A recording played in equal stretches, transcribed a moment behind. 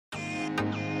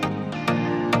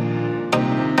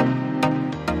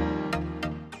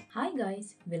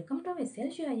guys, welcome to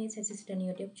GIS Assistant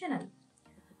YouTube channel.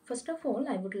 First of all,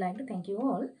 I would like to thank you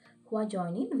all who are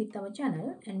joining with our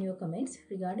channel and your comments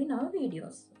regarding our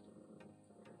videos.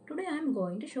 Today I am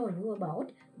going to show you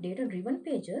about data-driven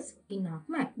pages in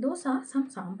ArcMap. Those are some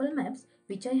sample maps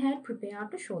which I had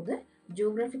prepared to show the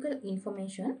geographical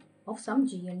information of some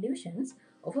GN divisions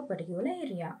of a particular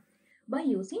area. By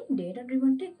using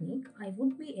data-driven technique, I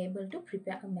would be able to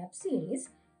prepare a map series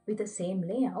with the same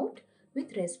layout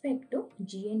with respect to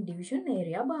GN division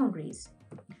area boundaries.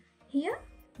 Here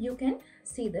you can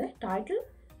see the title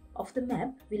of the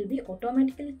map will be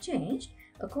automatically changed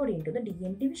according to the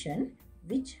DN division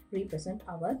which represent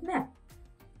our map.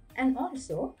 And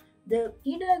also the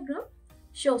key diagram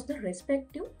shows the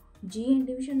respective GN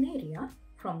division area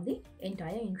from the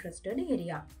entire interested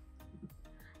area.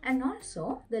 And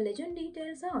also the legend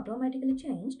details are automatically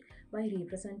changed by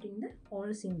representing the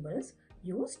all symbols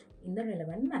used in the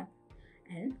relevant map.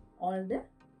 And all the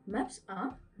maps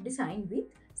are designed with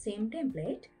same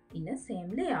template in a same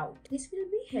layout. This will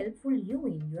be helpful you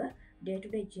in your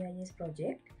day-to-day GIS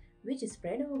project which is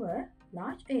spread over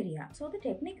large area. So the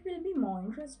technique will be more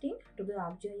interesting to the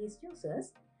ArcGIS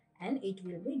users and it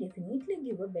will be definitely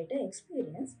give a better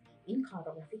experience in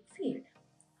cartographic field.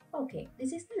 Okay,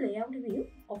 this is the layout view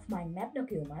of my map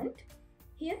document.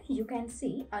 Here you can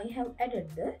see I have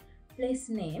added the place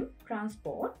name,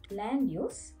 transport, land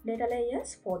use, data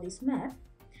layers for this map.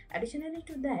 Additionally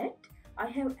to that, I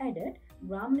have added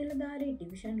Gram Niladhari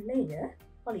division layer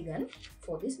polygon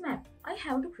for this map. I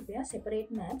have to prepare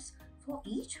separate maps for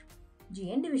each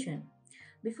GN division.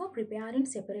 Before preparing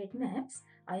separate maps,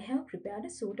 I have prepared a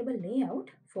suitable layout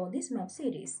for this map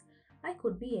series. I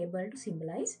could be able to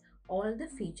symbolize all the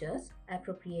features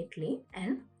appropriately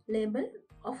and label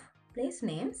of place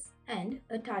names and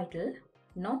a title,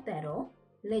 north arrow,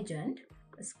 legend,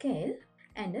 a scale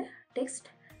and a text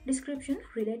description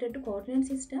related to coordinate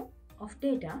system of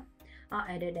data are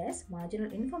added as marginal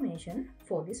information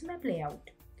for this map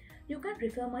layout. You can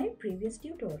refer my previous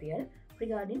tutorial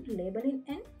regarding labeling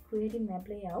and creating map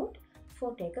layout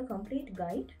for take a complete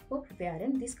guide for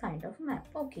preparing this kind of map.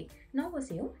 Okay, now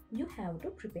assume you have to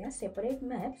prepare separate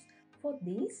maps for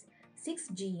these 6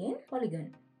 GN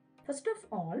polygon. First of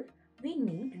all, we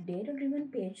need data-driven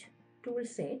page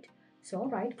toolset. So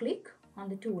right click on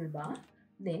the toolbar,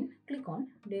 then click on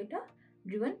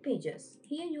data-driven pages.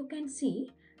 Here you can see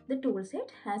the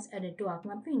toolset has added to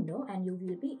ArcMap window and you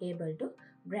will be able to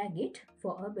drag it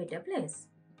for a better place.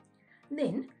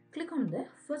 Then click on the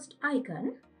first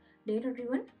icon,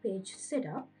 data-driven page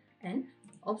setup and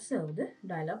observe the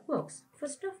dialog box.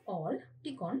 First of all,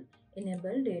 tick on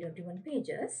enable data-driven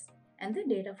pages and the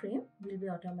data frame will be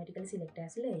automatically selected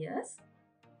as layers.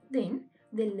 Then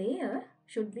the layer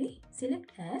should be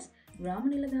selected as Gram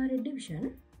Niladhari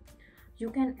division. You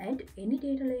can add any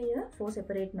data layer for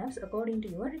separate maps according to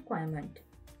your requirement.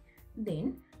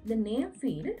 Then the name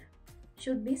field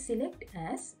should be selected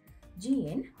as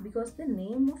GN because the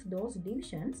name of those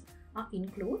divisions are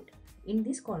included in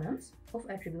these columns of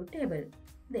attribute table.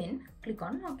 Then click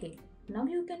on OK. Now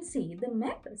you can see the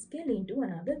map scale into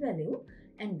another value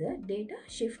and the data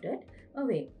shifted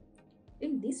away.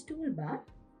 In this toolbar,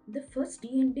 the first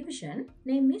GN division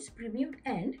name is previewed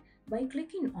and by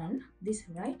clicking on this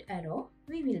right arrow,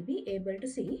 we will be able to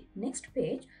see next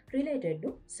page related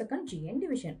to second GN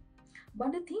division.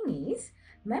 But the thing is,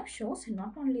 map shows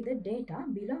not only the data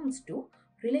belongs to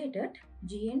related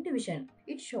GN division,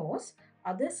 it shows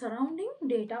other surrounding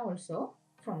data also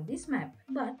from this map.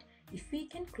 But if we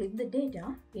can click the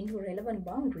data into relevant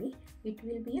boundary, it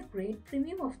will be a great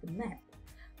preview of the map.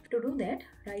 To do that,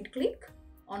 right click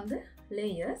on the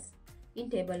layers in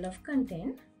table of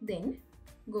content, then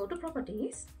go to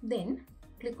properties, then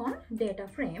click on data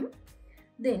frame,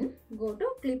 then go to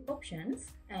clip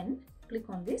options and click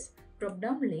on this drop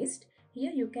down list.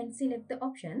 Here you can select the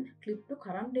option clip to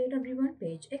current data driven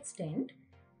page extend,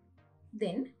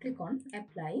 then click on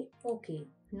apply. OK.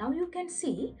 Now you can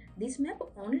see this map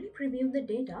only preview the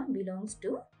data belongs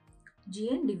to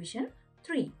GN division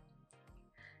 3.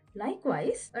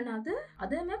 Likewise,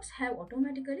 other maps have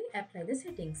automatically applied the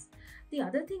settings. The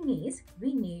other thing is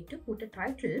we need to put a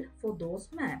title for those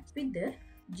maps with the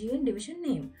GN division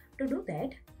name. To do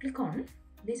that, click on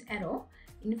this arrow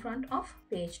in front of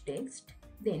page text,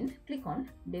 then click on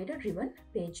data driven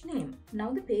page name.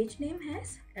 Now the page name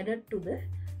has added to the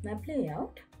map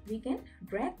layout. We can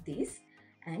drag this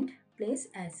and place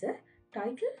as a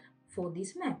title for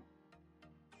this map.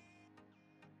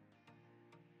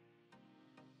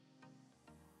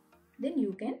 Then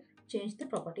you can change the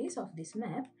properties of this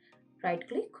map. Right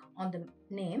click on the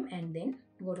name and then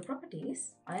go to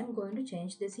properties. I am going to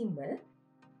change the symbol.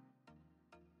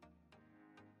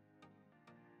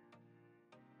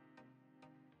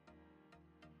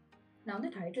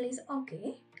 title is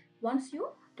okay. Once you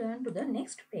turn to the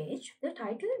next page, the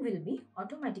title will be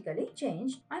automatically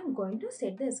changed. I'm going to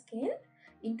set the scale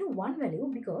into one value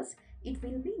because it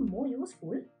will be more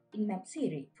useful in map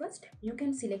series. First, you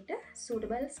can select a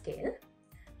suitable scale.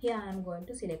 Here I am going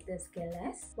to select the scale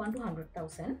as 1 to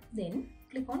 100,000. Then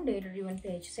click on data driven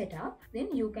page setup.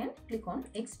 Then you can click on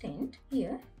extend.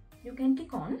 Here you can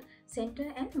click on center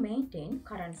and maintain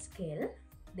current scale.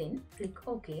 Then click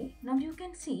OK. Now you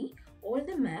can see all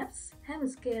the maps have a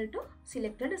scale to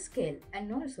selected scale,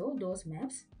 and also those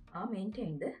maps are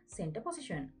maintained the center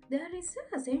position. There is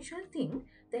an essential thing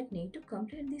that need to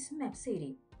complete this map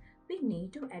series. We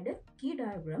need to add a key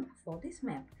diagram for this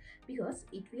map because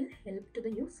it will help to the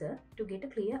user to get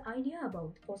a clear idea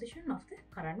about the position of the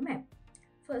current map.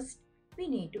 First, we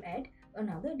need to add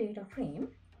another data frame.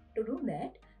 To do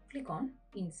that, click on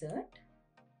Insert,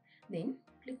 then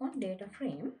click on Data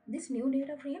Frame. This new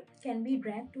data frame can be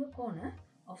dragged to a corner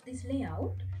of this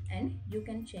layout, and you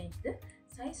can change the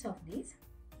size of this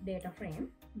data frame.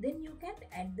 Then you can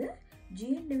add the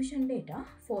GN division data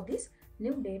for this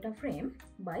new data frame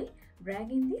by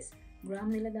dragging this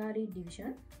Gram Niladhari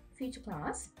division feature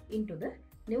class into the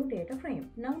new data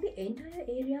frame. Now the entire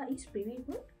area is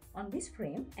previewed on this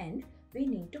frame, and we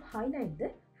need to highlight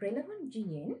the relevant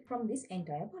GN from this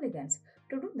entire polygons.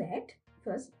 To do that,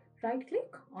 first right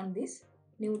click on this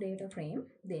new data frame,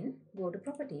 then go to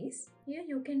properties. Here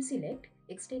you can select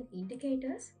extend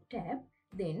indicators tab,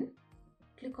 then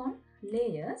click on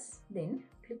layers, then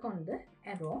click on the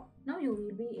arrow. Now you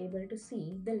will be able to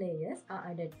see the layers are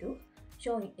added to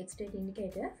showing extend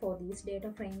indicator for these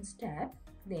data frames tab.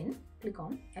 Then click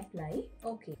on apply.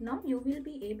 Okay, now you will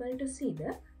be able to see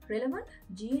the relevant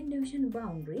GN division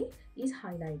boundary is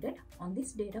highlighted on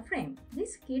this data frame.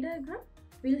 This key diagram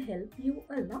will help you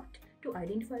a lot to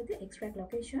identify the extract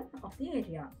location of the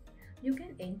area. You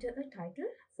can enter a title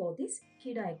for this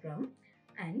key diagram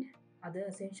and other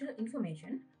essential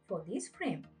information for this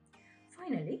frame.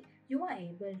 Finally, you are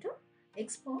able to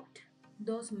export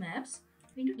those maps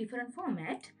into different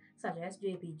format such as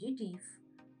JPG, TIFF,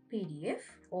 PDF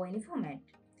or any format.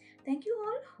 Thank you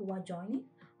all who are joining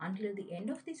until the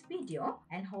end of this video,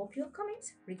 and hope your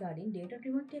comments regarding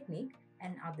data-driven technique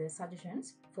and other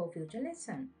suggestions for future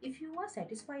lesson. If you are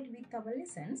satisfied with our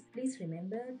lessons, please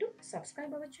remember to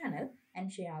subscribe our channel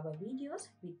and share our videos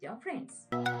with your friends.